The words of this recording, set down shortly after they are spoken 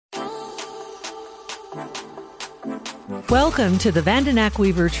Welcome to the Vandenack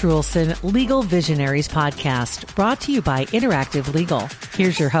Weaver Trulson Legal Visionaries podcast, brought to you by Interactive Legal.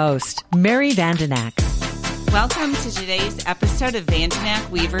 Here's your host, Mary Vandenack. Welcome to today's episode of Vandenack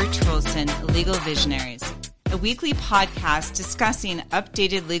Weaver Trulson Legal Visionaries, a weekly podcast discussing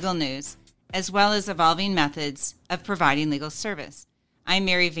updated legal news as well as evolving methods of providing legal service. I'm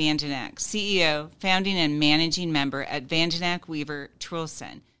Mary Vandenack, CEO, founding and managing member at Vandenack Weaver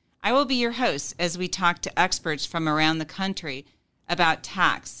Trulson. I will be your host as we talk to experts from around the country about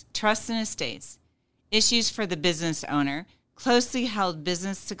tax, trusts and estates, issues for the business owner, closely held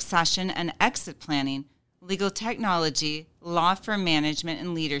business succession and exit planning, legal technology, law firm management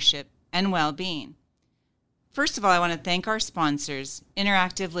and leadership, and well-being. First of all, I want to thank our sponsors,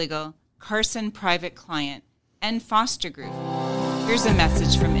 Interactive Legal, Carson Private Client, and Foster Group. Here's a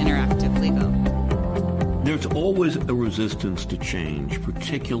message from Interactive Legal. There's always a resistance to change,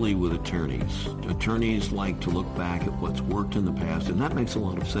 particularly with attorneys. Attorneys like to look back at what's worked in the past, and that makes a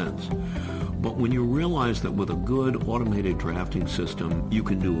lot of sense. But when you realize that with a good automated drafting system, you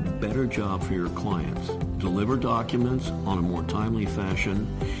can do a better job for your clients, deliver documents on a more timely fashion,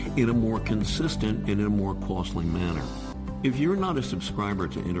 in a more consistent and in a more costly manner. If you're not a subscriber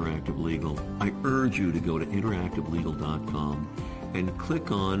to Interactive Legal, I urge you to go to interactivelegal.com and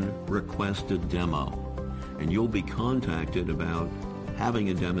click on Request a Demo. And you'll be contacted about having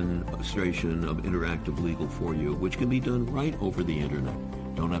a demonstration of Interactive Legal for you, which can be done right over the internet.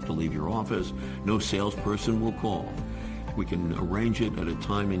 Don't have to leave your office. No salesperson will call. We can arrange it at a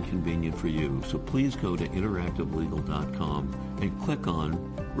time inconvenient for you. So please go to interactivelegal.com and click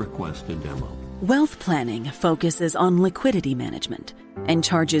on Request a Demo. Wealth planning focuses on liquidity management and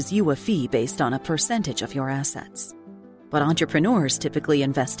charges you a fee based on a percentage of your assets. But entrepreneurs typically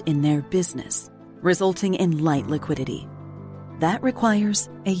invest in their business, resulting in light liquidity. That requires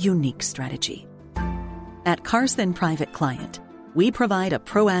a unique strategy. At Carson Private Client, we provide a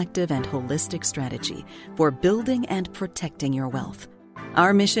proactive and holistic strategy for building and protecting your wealth.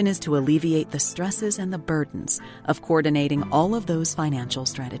 Our mission is to alleviate the stresses and the burdens of coordinating all of those financial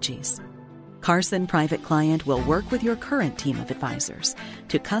strategies. Carson Private Client will work with your current team of advisors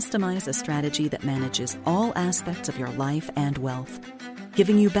to customize a strategy that manages all aspects of your life and wealth,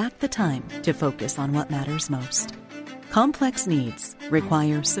 giving you back the time to focus on what matters most. Complex needs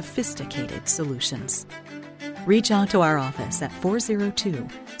require sophisticated solutions. Reach out to our office at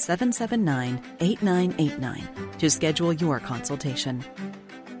 402-779-8989 to schedule your consultation.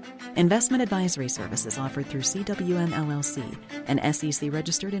 Investment advisory services offered through CWM LLC, an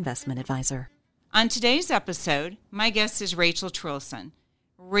SEC-registered investment advisor. On today's episode, my guest is Rachel Trulson.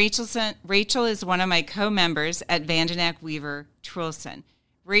 Rachel is one of my co-members at Vandenack Weaver Trulson.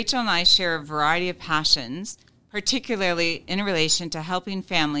 Rachel and I share a variety of passions, particularly in relation to helping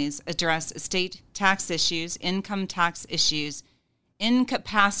families address estate tax issues, income tax issues,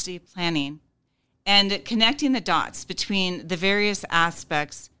 incapacity planning, and connecting the dots between the various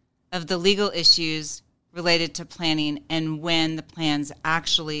aspects of the legal issues related to planning and when the plans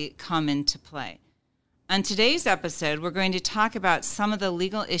actually come into play. On today's episode, we're going to talk about some of the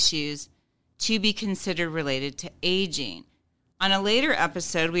legal issues to be considered related to aging. On a later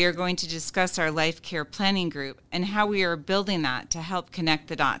episode, we are going to discuss our life care planning group and how we are building that to help connect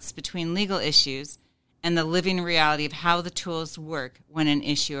the dots between legal issues and the living reality of how the tools work when an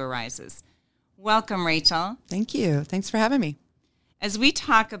issue arises. Welcome, Rachel. Thank you. Thanks for having me. As we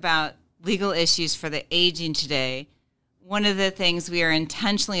talk about legal issues for the aging today, one of the things we are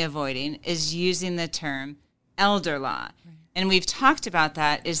intentionally avoiding is using the term elder law. Right. And we've talked about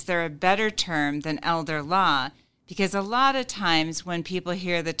that. Is there a better term than elder law? Because a lot of times when people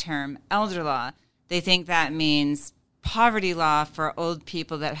hear the term elder law, they think that means poverty law for old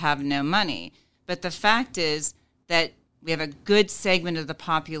people that have no money. But the fact is that we have a good segment of the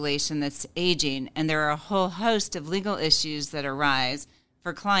population that's aging, and there are a whole host of legal issues that arise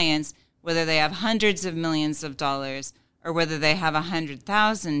for clients, whether they have hundreds of millions of dollars or whether they have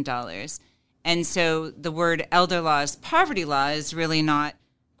 $100,000. And so the word elder law as poverty law is really not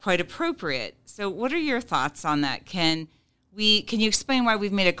quite appropriate. So what are your thoughts on that? Can you explain why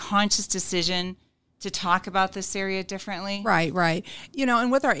we've made a conscious decision to talk about this area differently? Right.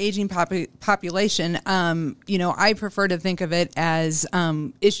 And with our aging population, I prefer to think of it as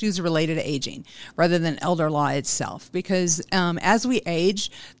issues related to aging rather than elder law itself, because as we age,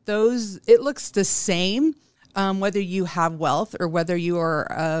 it looks the same whether you have wealth or whether you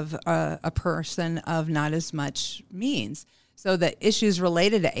are of a person of not as much means. So the issues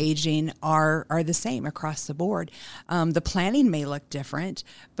related to aging are the same across the board. The planning may look different,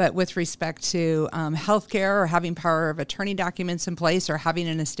 but with respect to healthcare or having power of attorney documents in place or having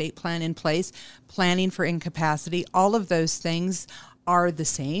an estate plan in place, planning for incapacity, all of those things are the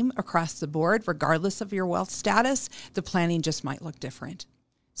same across the board, regardless of your wealth status. The planning just might look different.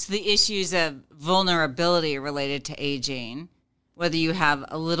 So the issues of vulnerability related to aging, whether you have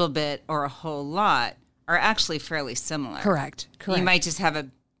a little bit or a whole lot, are actually fairly similar. Correct. You might just have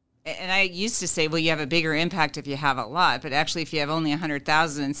and I used to say, well, you have a bigger impact if you have a lot, but actually if you have only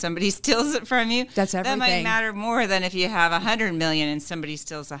 100,000 and somebody steals it from you, that's everything. That might matter more than if you have 100 million and somebody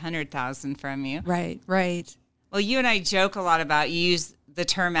steals 100,000 from you. Right. Well, you and I joke a lot about, you use the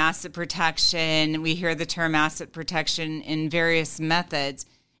term asset protection. We hear the term asset protection in various methods.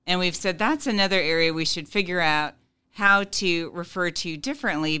 And we've said that's another area we should figure out how to refer to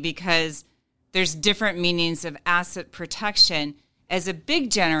differently, because there's different meanings of asset protection. As a big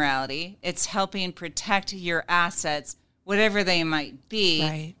generality, it's helping protect your assets, whatever they might be,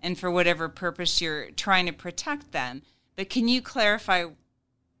 right, and for whatever purpose you're trying to protect them. But can you clarify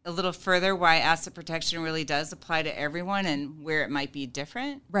a little further why asset protection really does apply to everyone and where it might be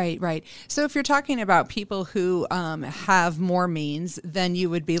different? Right. So if you're talking about people who have more means, then you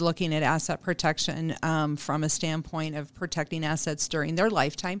would be looking at asset protection from a standpoint of protecting assets during their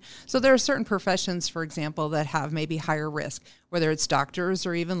lifetime. So there are certain professions, for example, that have maybe higher risk, whether it's doctors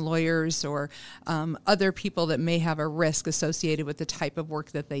or even lawyers or other people that may have a risk associated with the type of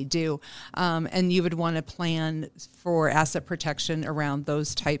work that they do. And you would want to plan for asset protection around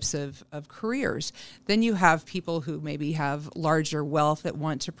those types of careers. Then you have people who maybe have larger wealth that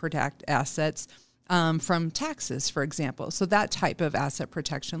want to protect assets from taxes, for example. So that type of asset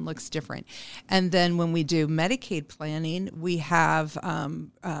protection looks different. And then when we do Medicaid planning, we have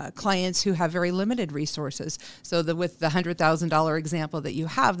clients who have very limited resources. So with the $100,000 example that you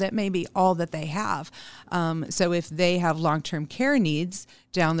have, that may be all that they have. So if they have long-term care needs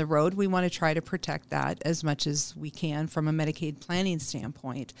down the road, we want to try to protect that as much as we can from a Medicaid planning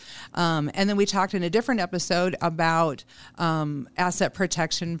standpoint. And then we talked in a different episode about asset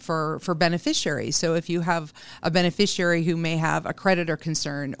protection for beneficiaries. So if you have a beneficiary who may have a creditor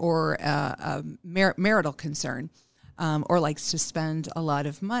concern or a marital concern, or likes to spend a lot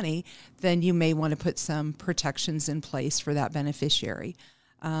of money, then you may want to put some protections in place for that beneficiary.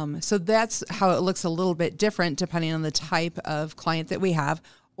 So that's how it looks a little bit different depending on the type of client that we have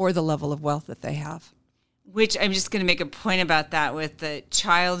or the level of wealth that they have. Which I'm just going to make a point about that with the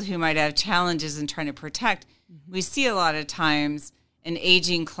child who might have challenges in trying to protect. Mm-hmm. We see a lot of times an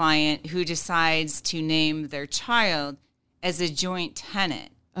aging client who decides to name their child as a joint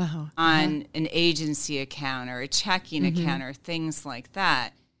tenant on an agency account or a checking account or things like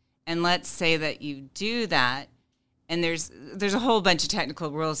that. And let's say that you do that, and there's a whole bunch of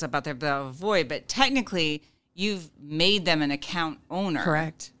technical rules about that I'll avoid, but technically you've made them an account owner.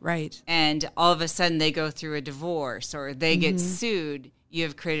 Correct, right. And all of a sudden they go through a divorce or they get sued. You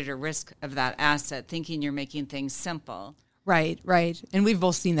have created a risk of that asset, thinking you're making things simple. Right. And we've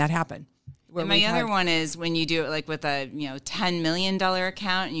both seen that happen. And my other one is when you do it like with a $10 million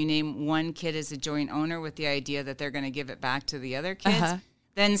account and you name one kid as a joint owner with the idea that they're going to give it back to the other kids,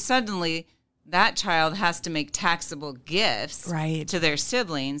 then suddenly that child has to make taxable gifts to their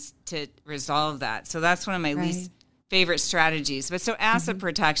siblings to resolve that. So that's one of my least favorite strategies. But so asset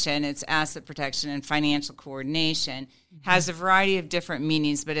protection, it's asset protection and financial coordination, has a variety of different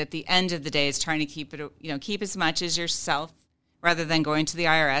meanings, but at the end of the day, it's trying to keep it, keep as much as yourself rather than going to the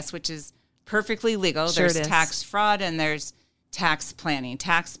IRS, which is perfectly legal. Sure, there's tax fraud and there's tax planning.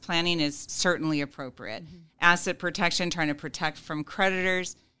 Tax planning is certainly appropriate. Asset protection, trying to protect from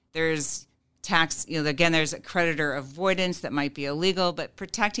creditors. There's tax, again, there's a creditor avoidance that might be illegal, but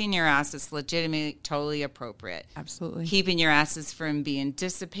protecting your assets legitimately, totally appropriate. Absolutely. Keeping your assets from being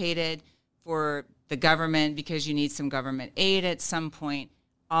dissipated for the government because you need some government aid at some point.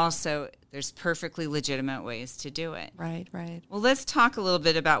 Also, there's perfectly legitimate ways to do it. Right. Well, let's talk a little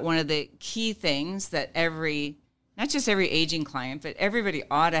bit about one of the key things that not just every aging client, but everybody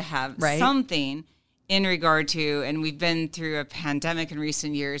ought to have something in regard to, and we've been through a pandemic in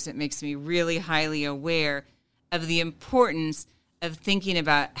recent years. It makes me really highly aware of the importance of thinking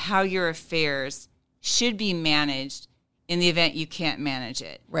about how your affairs should be managed in the event you can't manage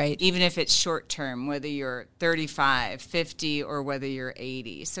it. Right. Even if it's short term, whether you're 35, 50, or whether you're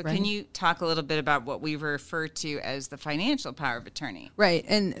 80. So can you talk a little bit about what we refer to as the financial power of attorney? Right.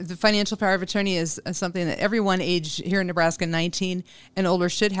 And the financial power of attorney is something that everyone aged here in Nebraska 19 and older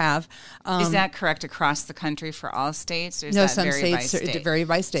should have. Is that correct across the country for all states? Or is No, that some vary by states state? vary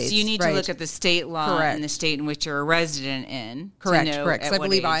by state. So you need to look at the state law Correct. and the state in which you're a resident in. Correct. To know Correct. at So I what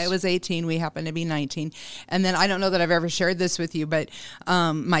believe age. Iowa's 18. We happen to be 19. And then I don't know that I've ever shared this with you, but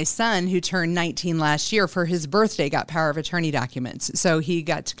my son, who turned 19 last year, for his birthday got power of attorney documents. So he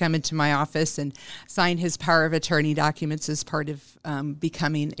got to come into my office and sign his power of attorney documents as part of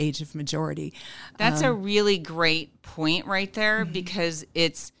becoming age of majority. That's a really great point right there, because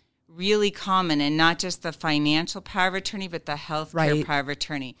it's really common, and not just the financial power of attorney, but the healthcare power of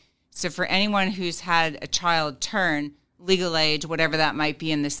attorney. So for anyone who's had a child turn legal age, whatever that might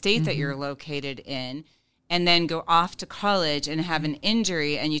be in the state that you're located in, and then go off to college and have an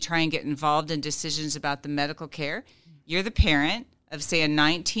injury, and you try and get involved in decisions about the medical care, you're the parent of, say, a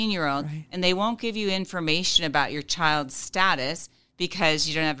 19-year-old, and they won't give you information about your child's status because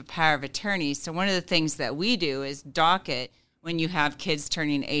you don't have a power of attorney. So one of the things that we do is docket when you have kids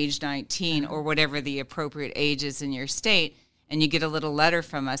turning age 19 or whatever the appropriate age is in your state, and you get a little letter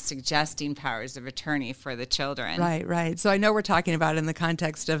from us suggesting powers of attorney for the children. Right. So I know we're talking about it in the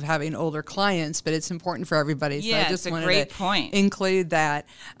context of having older clients, but it's important for everybody. So I just it's a wanted great to point. include that.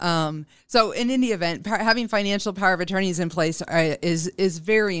 So in any event, having financial power of attorneys in place is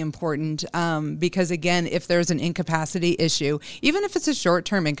very important because, again, if there's an incapacity issue, even if it's a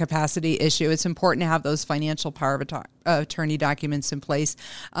short-term incapacity issue, it's important to have those financial power of attorney documents in place.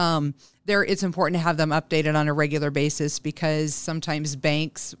 It's important to have them updated on a regular basis, because sometimes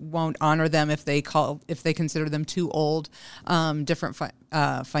banks won't honor them if they consider them too old. Different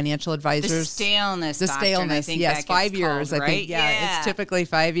financial advisors. The staleness. The doctrine, staleness. I think Yes, that 5 gets years. called, I right? think. Yeah, it's typically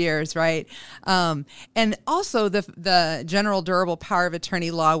 5 years, right? And also the general durable power of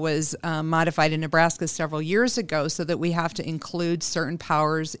attorney law was modified in Nebraska several years ago, so that we have to include certain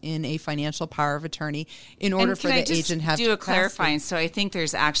powers in a financial power of attorney in order for the agent to have. Do a clarifying. So I think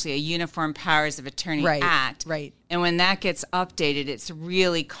there's actually a Uniform Powers of Attorney Act. Right. And when that gets updated, it's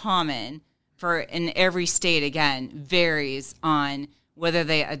really common in every state, again, varies on whether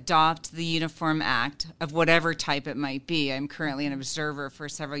they adopt the Uniform Act of whatever type it might be. I'm currently an observer for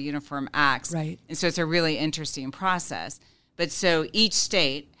several Uniform Acts. Right. And so it's a really interesting process. But so each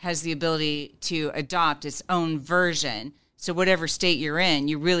state has the ability to adopt its own version. So whatever state you're in,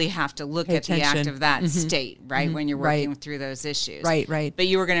 you really have to look at the act of that state, right, when you're working through those issues. Right. But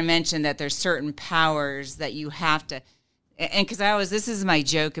you were going to mention that there's certain powers that you have to, and because this is my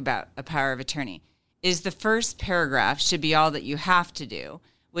joke about a power of attorney, is the first paragraph should be all that you have to do,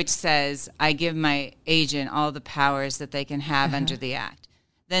 which says, I give my agent all the powers that they can have under the act.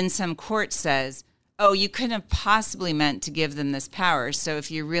 Then some court says, oh, you couldn't have possibly meant to give them this power. So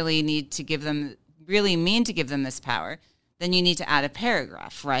if you really mean to give them this power, then you need to add a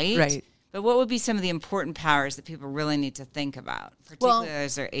paragraph, right? Right. But what would be some of the important powers that people really need to think about, particularly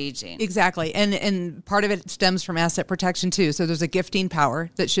as they're aging? Exactly. And part of it stems from asset protection, too. So there's a gifting power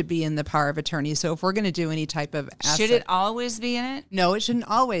that should be in the power of attorney. So if we're going to do any type of asset... Should it always be in it? No, it shouldn't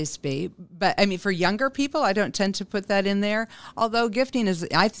always be. But, I mean, for younger people, I don't tend to put that in there. Although gifting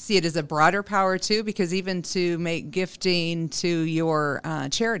I see it as a broader power, too, because even to make gifting to your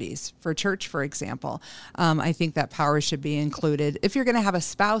charities, for church, for example, I think that power should be included. If you're going to have a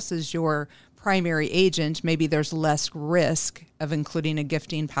spouse as your primary agent, maybe there's less risk of including a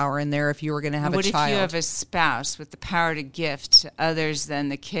gifting power in there if you were going to have a child. What if you have a spouse with the power to gift to others than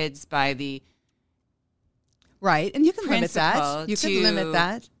the kids by the right, and you can limit that. You could limit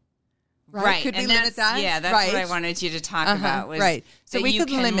that. Right. Could we and limit that? Yeah, that's what I wanted you to talk about. Was right. So that we you could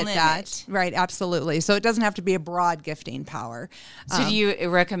can limit that. Right, absolutely. So it doesn't have to be a broad gifting power. So do you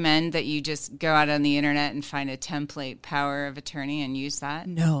recommend that you just go out on the internet and find a template power of attorney and use that?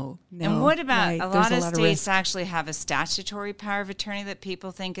 No. And what about a lot of states risk. actually have a statutory power of attorney that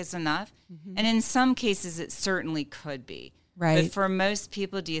people think is enough? Mm-hmm. And in some cases, it certainly could be. Right. But for most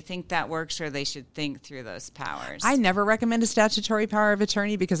people, do you think that works, or they should think through those powers? I never recommend a statutory power of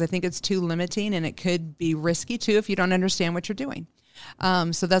attorney because I think it's too limiting, and it could be risky, too, if you don't understand what you're doing.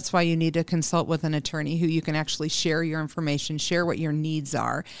 So that's why you need to consult with an attorney who you can actually share your information, share what your needs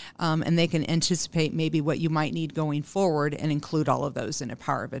are, and they can anticipate maybe what you might need going forward and include all of those in a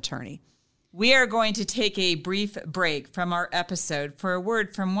power of attorney. We are going to take a brief break from our episode for a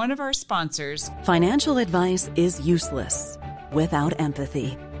word from one of our sponsors. Financial advice is useless without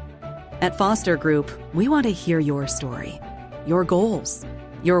empathy. At Foster Group, we want to hear your story, your goals,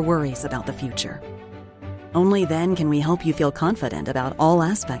 your worries about the future. Only then can we help you feel confident about all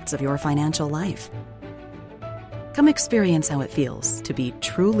aspects of your financial life. Come experience how it feels to be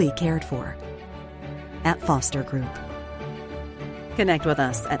truly cared for at Foster Group. Connect with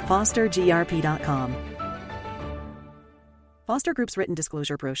us at fostergrp.com. Foster Group's written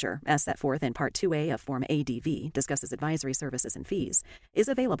disclosure brochure, as set forth in Part 2A of Form ADV, discusses advisory services and fees, is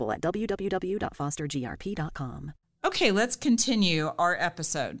available at www.fostergrp.com. Okay, let's continue our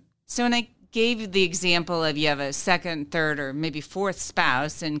episode. So when I gave you the example of you have a second, third, or maybe fourth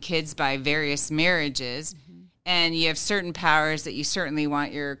spouse and kids by various marriages, and you have certain powers that you certainly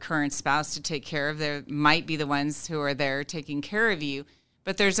want your current spouse to take care of. There might be the ones who are there taking care of you,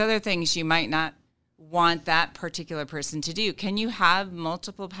 but there's other things you might not want that particular person to do. Can you have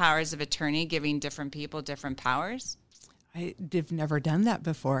multiple powers of attorney giving different people different powers? I've never done that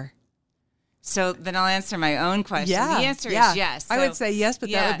before. So then I'll answer my own question. Yeah, the answer is yes. I would say yes,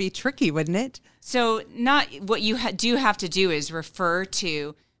 but that would be tricky, wouldn't it? So not what you do have to do is refer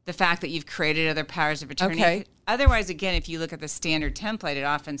to the fact that you've created other powers of attorney. Okay. Otherwise, again, if you look at the standard template, it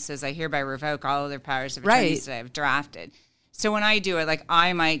often says, I hereby revoke all other powers of attorneys that I have drafted. So when I do it, like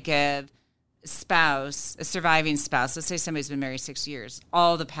I might give a surviving spouse, let's say somebody's been married 6 years,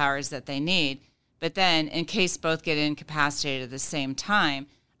 all the powers that they need. But then in case both get incapacitated at the same time,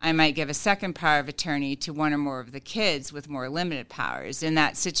 I might give a second power of attorney to one or more of the kids with more limited powers. In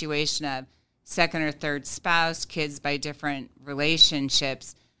that situation of second or third spouse, kids by different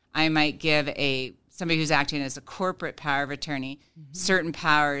relationships, I might give somebody who's acting as a corporate power of attorney certain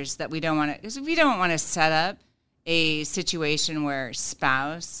powers that we don't want to, because we don't want to set up a situation where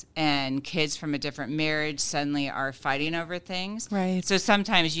spouse and kids from a different marriage suddenly are fighting over things. Right. So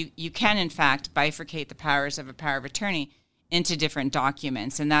sometimes you can, in fact, bifurcate the powers of a power of attorney into different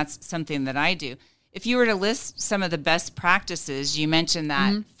documents, and that's something that I do. If you were to list some of the best practices, you mentioned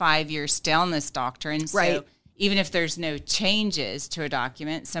that 5-year staleness doctrine. Right. So even if there's no changes to a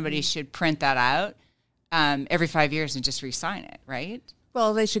document, somebody should print that out every 5 years and just re-sign it, right?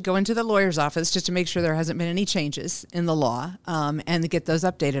 Well, they should go into the lawyer's office just to make sure there hasn't been any changes in the law, and get those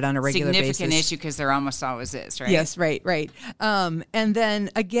updated on a regular basis. Significant issue because there almost always is, right? Yes, right. And then,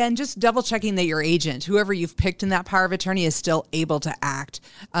 again, just double-checking that your agent, whoever you've picked in that power of attorney, is still able to act.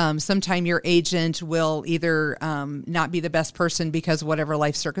 Sometime your agent will either not be the best person because whatever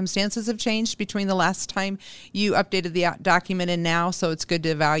life circumstances have changed between the last time you updated the document and now, so it's good to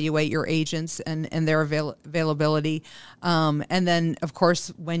evaluate your agents and their availability. And then, of course,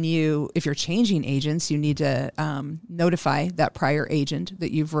 if you're changing agents, you need to notify that prior agent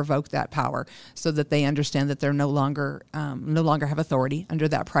that you've revoked that power, so that they understand that they're no longer have authority under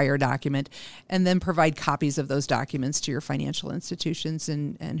that prior document, and then provide copies of those documents to your financial institutions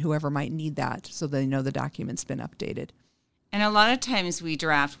and whoever might need that, so they know the document's been updated. And a lot of times we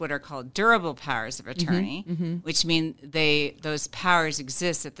draft what are called durable powers of attorney, which mean those powers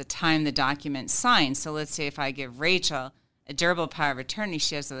exist at the time the document's signed. So let's say if I give Rachel a durable power of attorney,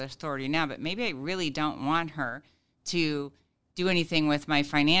 she has the authority now, but maybe I really don't want her to do anything with my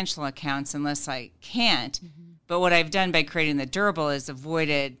financial accounts unless I can't. But what I've done by creating the durable is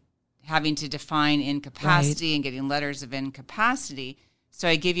avoided having to define incapacity and getting letters of incapacity. So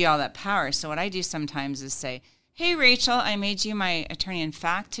I give you all that power. So what I do sometimes is say, hey, Rachel, I made you my attorney in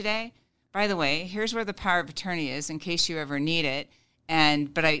fact today. By the way, here's where the power of attorney is in case you ever need it.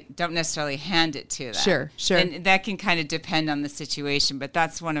 But I don't necessarily hand it to them. Sure. And that can kind of depend on the situation, but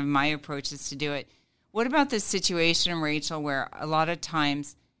that's one of my approaches to do it. What about this situation, Rachel, where a lot of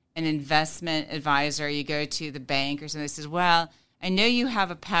times an investment advisor, you go to the bank or something, says, well, I know you have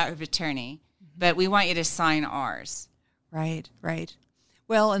a power of attorney, but we want you to sign ours. Right.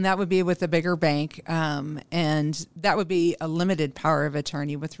 Well, and that would be with a bigger bank, and that would be a limited power of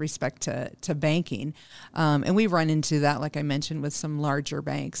attorney with respect to banking. And we run into that, like I mentioned, with some larger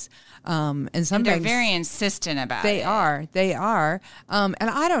banks. And sometimes they're very insistent about it. They are. And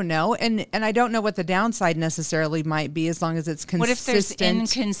I don't know. And I don't know what the downside necessarily might be, as long as it's consistent. What if there's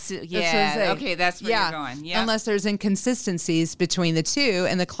okay, that's where you're going. Yeah. Unless there's inconsistencies between the two,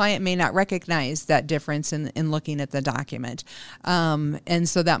 and the client may not recognize that difference in looking at the document. And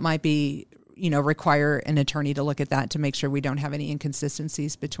so that might be, require an attorney to look at that to make sure we don't have any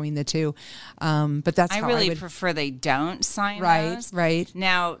inconsistencies between the two. But that's how I really would prefer they don't sign those. Right.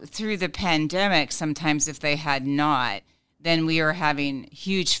 Now, through the pandemic, sometimes if they had not, then we were having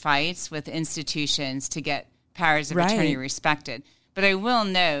huge fights with institutions to get powers of attorney respected. But I will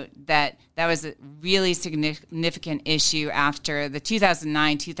note that was a really significant issue after the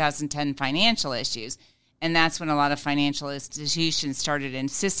 2009-2010 financial issues. And that's when a lot of financial institutions started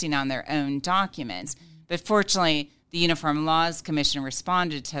insisting on their own documents. But fortunately, the Uniform Laws Commission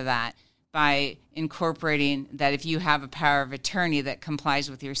responded to that. by incorporating that if you have a power of attorney that complies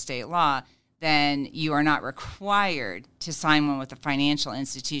with your state law, then you are not required to sign one with a financial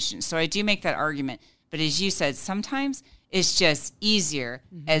institution. So I do make that argument. But as you said, sometimes it's just easier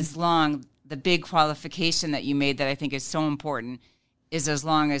as long, the big qualification that you made that I think is so important is as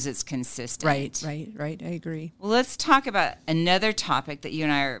long as it's consistent. Right. I agree. Well, let's talk about another topic that you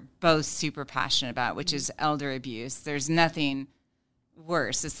and I are both super passionate about, which is elder abuse. There's nothing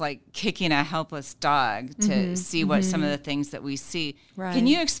worse. It's like kicking a helpless dog to see what some of the things that we see. Right. Can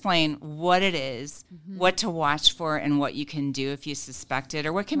you explain what it is, what to watch for, and what you can do if you suspect it,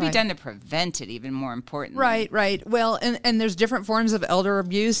 or what can be done to prevent it, even more importantly? Right. Well, and there's different forms of elder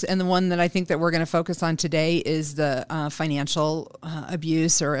abuse, and the one that I think that we're going to focus on today is the financial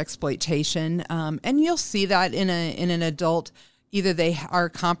abuse or exploitation. And you'll see that in an adult. Either they are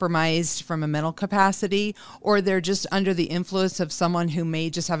compromised from a mental capacity, or they're just under the influence of someone who may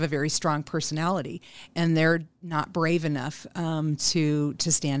just have a very strong personality, and they're not brave enough to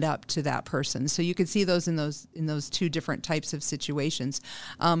stand up to that person. So you could see those in those two different types of situations,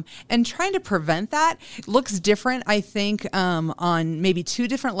 and trying to prevent that looks different. I think on maybe two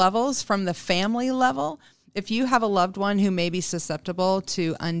different levels. From the family level, if you have a loved one who may be susceptible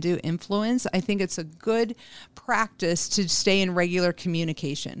to undue influence, I think it's a good practice to stay in regular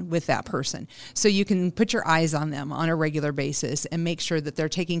communication with that person. So you can put your eyes on them on a regular basis and make sure that they're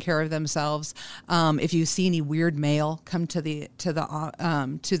taking care of themselves. If you see any weird mail come to the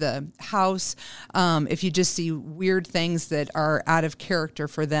house, if you just see weird things that are out of character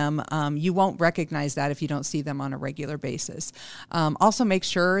for them, you won't recognize that if you don't see them on a regular basis. Also, make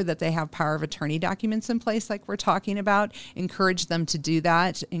sure that they have power of attorney documents in place, like we're talking about. Encourage them to do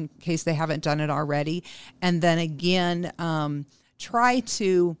that in case they haven't done it already. And then again, try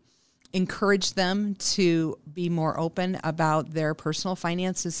to encourage them to be more open about their personal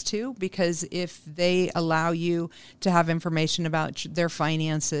finances too, because if they allow you to have information about their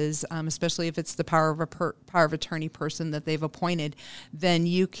finances, especially if it's the power of attorney person that they've appointed, then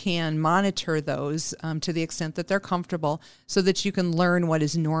you can monitor those to the extent that they're comfortable, so that you can learn what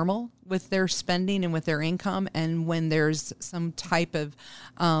is normal with their spending and with their income, and when there's some type of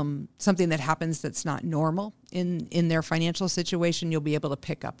something that happens that's not normal in their financial situation, you'll be able to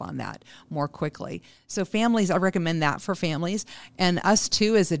pick up on that more quickly. So families, I recommend that for families. And us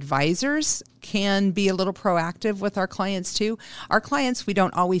too, as advisors, can be a little proactive with our clients too. Our clients we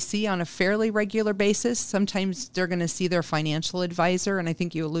don't always see on a fairly regular basis. Sometimes they're going to see their financial advisor, and I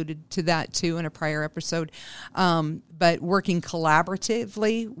think you alluded to that too in a prior episode. But working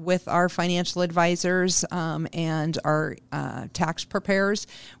collaboratively with our financial advisors and our tax preparers,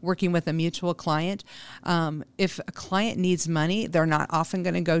 working with a mutual client. If a client needs money, they're not often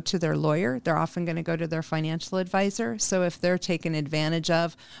going to go to their lawyer. They're often going to go to their financial advisor. So if they're taken advantage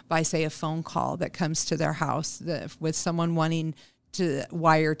of by, say, a phone call that comes to their house with someone wanting to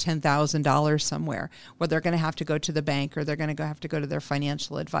wire $10,000 somewhere, well, they're going to have to go to the bank, or they're going to have to go to their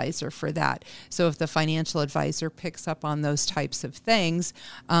financial advisor for that. So if the financial advisor picks up on those types of things,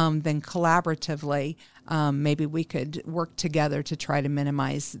 then collaboratively, maybe we could work together to try to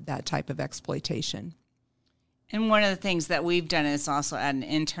minimize that type of exploitation. And one of the things that we've done is also add an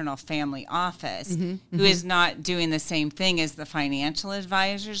internal family office who is not doing the same thing as the financial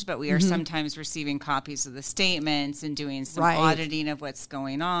advisors, but we are sometimes receiving copies of the statements and doing some auditing of what's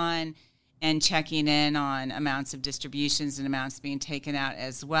going on and checking in on amounts of distributions and amounts being taken out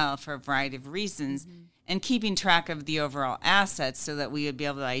as well for a variety of reasons, and keeping track of the overall assets so that we would be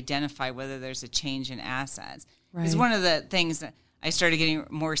able to identify whether there's a change in assets. Because one of the things that I started getting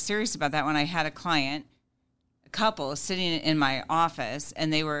more serious about that when I had a client, couple sitting in my office,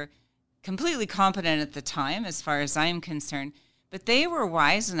 and they were completely competent at the time as far as I'm concerned, but they were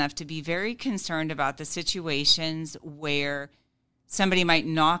wise enough to be very concerned about the situations where somebody might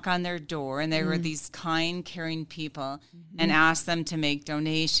knock on their door, and they were these kind, caring people, and ask them to make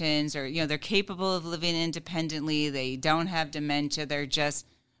donations, or they're capable of living independently, they don't have dementia, they're just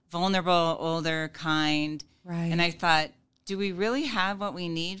vulnerable, older, kind. And I thought, do we really have what we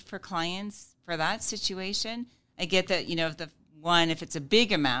need for clients for that situation? I get that, if it's a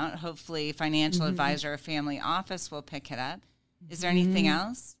big amount, hopefully financial advisor or family office will pick it up. Is there anything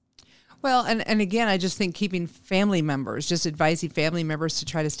else? Well, and again, I just think keeping family members, just advising family members to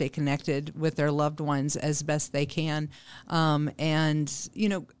try to stay connected with their loved ones as best they can. And,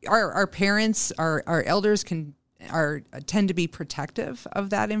 our parents, our elders can tend to be protective of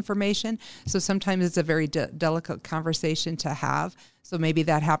that information. So sometimes it's a very delicate conversation to have. So maybe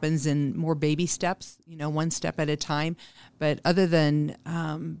that happens in more baby steps, one step at a time. But other than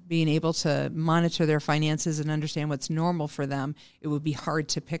being able to monitor their finances and understand what's normal for them, it would be hard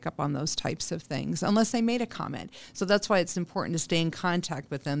to pick up on those types of things unless they made a comment. So that's why it's important to stay in contact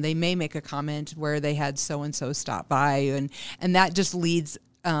with them. They may make a comment where they had so-and-so stop by, and that just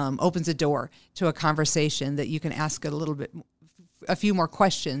opens a door to a conversation that you can ask a few more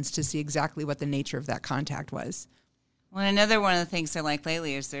questions to see exactly what the nature of that contact was. Well, another one of the things I like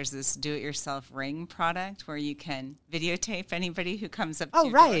lately is there's this do-it-yourself ring product where you can videotape anybody who comes up to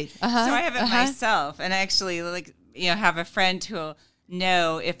your right. door. Uh-huh. So I have it myself, and I actually have a friend who'll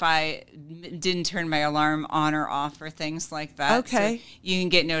know if I didn't turn my alarm on or off or things like that. Okay. So you can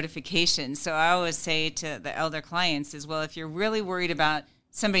get notifications. So I always say to the elder clients as well, if you're really worried about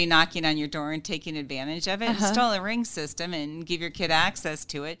somebody knocking on your door and taking advantage of it, install a ring system and give your kid access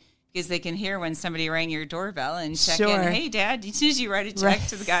to it, because they can hear when somebody rang your doorbell and check in, hey, Dad, did you write a check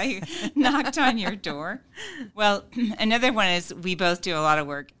to the guy who knocked on your door? Well, another one is we both do a lot of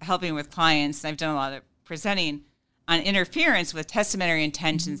work helping with clients, and I've done a lot of presenting on interference with testamentary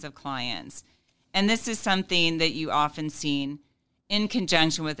intentions of clients. And this is something that you often see in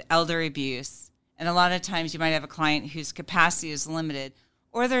conjunction with elder abuse. And a lot of times you might have a client whose capacity is limited,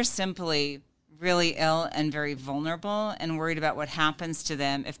 or they're simply really ill and very vulnerable and worried about what happens to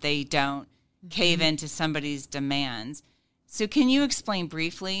them if they don't cave into somebody's demands. So can you explain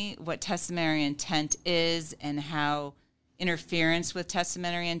briefly what testamentary intent is and how interference with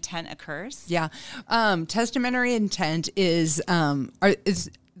testamentary intent occurs? Yeah. Testamentary intent is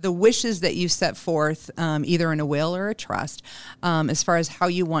the wishes that you set forth either in a will or a trust as far as how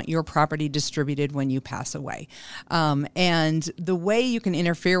you want your property distributed when you pass away. And the way you can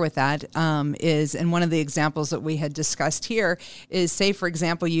interfere with that is, and one of the examples that we had discussed here is, say, for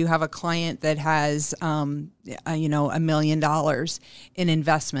example, you have a client that has, $1 million in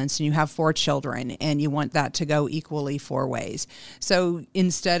investments, and you have 4 children, and you want that to go equally 4 ways. So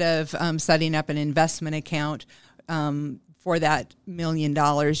instead of setting up an investment account, for that $1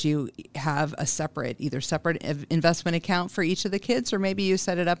 million, you have a separate investment account for each of the kids, or maybe you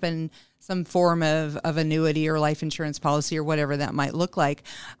set it up in some form of annuity or life insurance policy or whatever that might look like.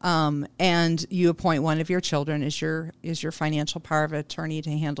 And you appoint one of your children as your financial power of attorney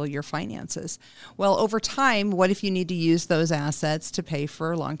to handle your finances. Well, over time, what if you need to use those assets to pay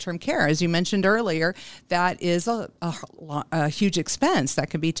for long-term care? As you mentioned earlier, that is a huge expense.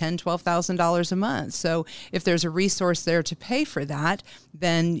 That could be $10,000, $12,000 a month. So if there's a resource there to pay for that,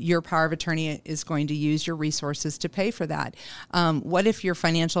 then your power of attorney is going to use your resources to pay for that. What if your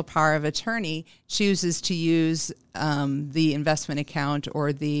financial power of attorney chooses to use the investment account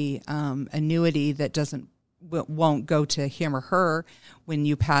or the annuity that won't go to him or her when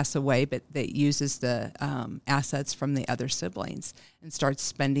you pass away, but that uses the assets from the other siblings and starts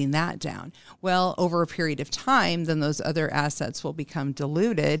spending that down? Well, over a period of time, then those other assets will become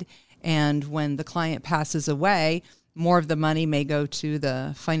diluted, and when the client passes away, more of the money may go to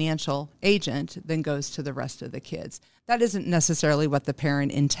the financial agent than goes to the rest of the kids. That isn't necessarily what the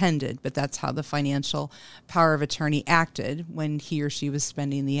parent intended, but that's how the financial power of attorney acted when he or she was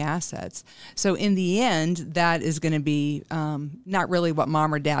spending the assets. So in the end, that is going to be not really what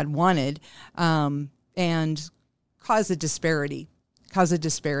mom or dad wanted, and cause a disparity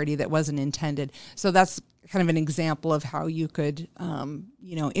that wasn't intended. So that's kind of an example of how you could,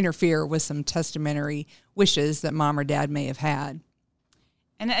 interfere with some testamentary wishes that mom or dad may have had.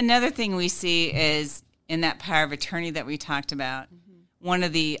 And another thing we see is in that power of attorney that we talked about, one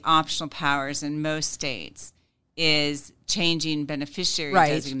of the optional powers in most states is changing beneficiary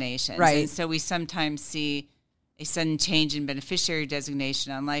designations. Right. And so we sometimes see a sudden change in beneficiary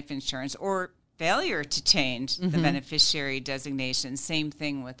designation on life insurance, or failure to change the beneficiary designation. Same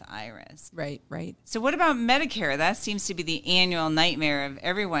thing with IRAs. Right. So what about Medicare? That seems to be the annual nightmare of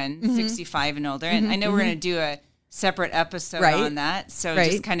everyone 65 and older. And I know we're going to do a separate episode on that. So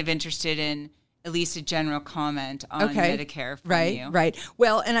just kind of interested in at least a general comment on Medicare from you. Right.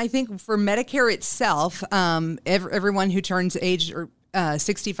 Well, and I think for Medicare itself, everyone who turns age or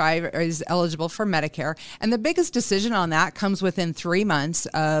 65 is eligible for Medicare. And the biggest decision on that comes within 3 months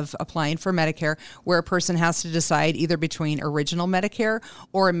of applying for Medicare, where a person has to decide either between original Medicare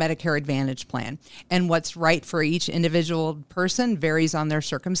or a Medicare Advantage plan. And what's right for each individual person varies on their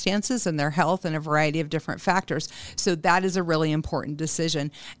circumstances and their health and a variety of different factors. So that is a really important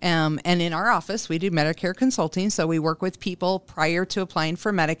decision. And in our office, we do Medicare consulting. So we work with people prior to applying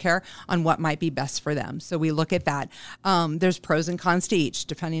for Medicare on what might be best for them. So we look at that. There's pros and cons £100 to each,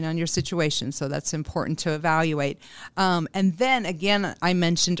 depending on your situation. So that's important to evaluate. And then again, I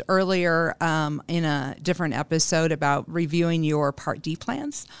mentioned earlier in a different episode about reviewing your Part D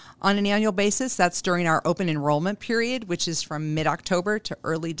plans on an annual basis. That's during our open enrollment period, which is from mid-October to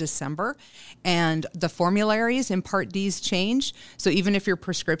early December. And the formularies in Part D's change. So even if your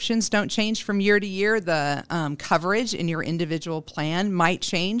prescriptions don't change from year to year, the coverage in your individual plan might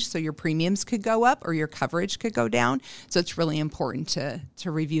change. So your premiums could go up or your coverage could go down. So it's really important to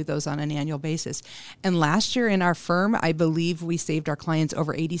review those on an annual basis. And last year in our firm, I believe we saved our clients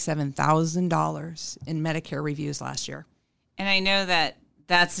over $87,000 in Medicare reviews last year. And I know that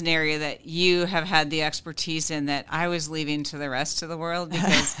that's an area that you have had the expertise in that I was leaving to the rest of the world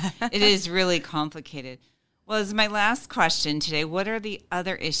because it is really complicated. Well, as my last question today, what are the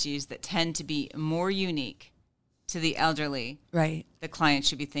other issues that tend to be more unique to the elderly, right, the client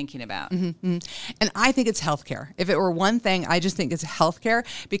should be thinking about? Mm-hmm. And I think it's healthcare. If it were one thing, I just think it's healthcare,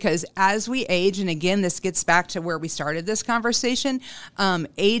 because as we age, and again, this gets back to where we started this conversation,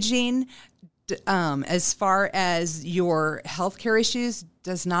 aging, as far as your healthcare issues,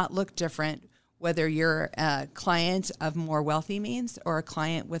 does not look different whether you're a client of more wealthy means or a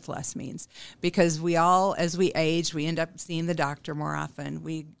client with less means, because we all, as we age, we end up seeing the doctor more often.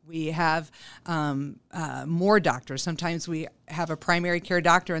 We have more doctors. Sometimes we have a primary care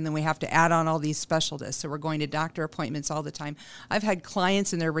doctor and then we have to add on all these specialists. So we're going to doctor appointments all the time. I've had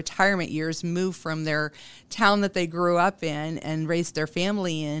clients in their retirement years move from their town that they grew up in and raised their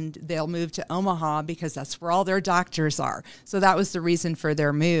family in. They'll move to Omaha because that's where all their doctors are. So that was the reason for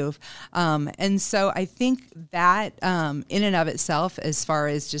their move. And so I think that in and of itself, as far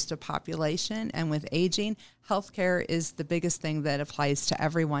as just a population and with aging, healthcare is the biggest thing that applies to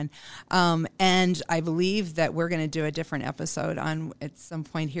everyone. And I believe that we're going to do a different episode on at some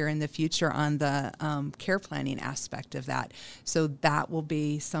point here in the future on the care planning aspect of that. So that will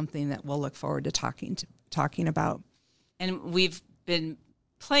be something that we'll look forward to talking about. And we've been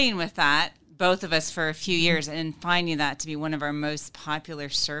playing with that, both of us, for a few years, and finding that to be one of our most popular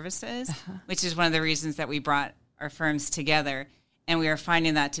services, which is one of the reasons that we brought our firms together. And we are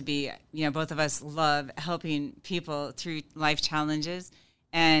finding that to be, both of us love helping people through life challenges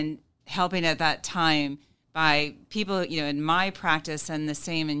and helping at that time by people, in my practice and the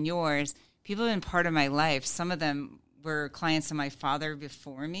same in yours. People have been part of my life. Some of them were clients of my father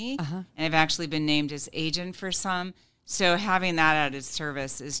before me, and I've actually been named as agent for some. So having that added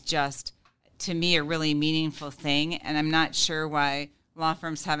service is just, to me, a really meaningful thing. And I'm not sure why law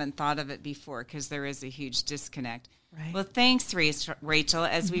firms haven't thought of it before, because there is a huge disconnect. Right. Well, thanks, Rachel.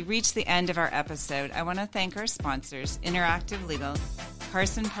 As we reach the end of our episode, I want to thank our sponsors, Interactive Legal,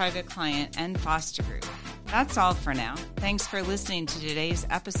 Carson Private Client, and Foster Group. That's all for now. Thanks for listening to today's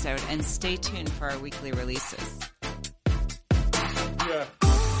episode, and stay tuned for our weekly releases. Yeah.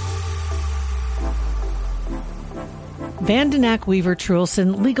 Vanden Ack Weaver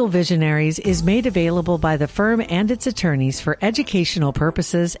Truelson Legal Visionaries is made available by the firm and its attorneys for educational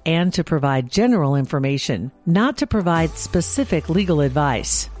purposes and to provide general information, not to provide specific legal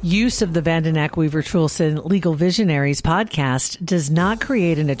advice. Use of the Vanden Ack Weaver Truelson Legal Visionaries podcast does not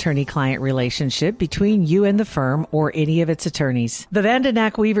create an attorney-client relationship between you and the firm or any of its attorneys. The Vanden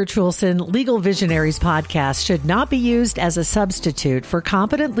Ack Weaver Truelson Legal Visionaries podcast should not be used as a substitute for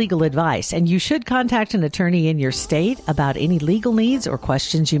competent legal advice, and you should contact an attorney in your state about any legal needs or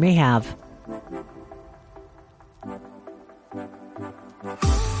questions you may have.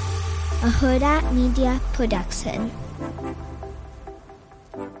 A Huda Media Production.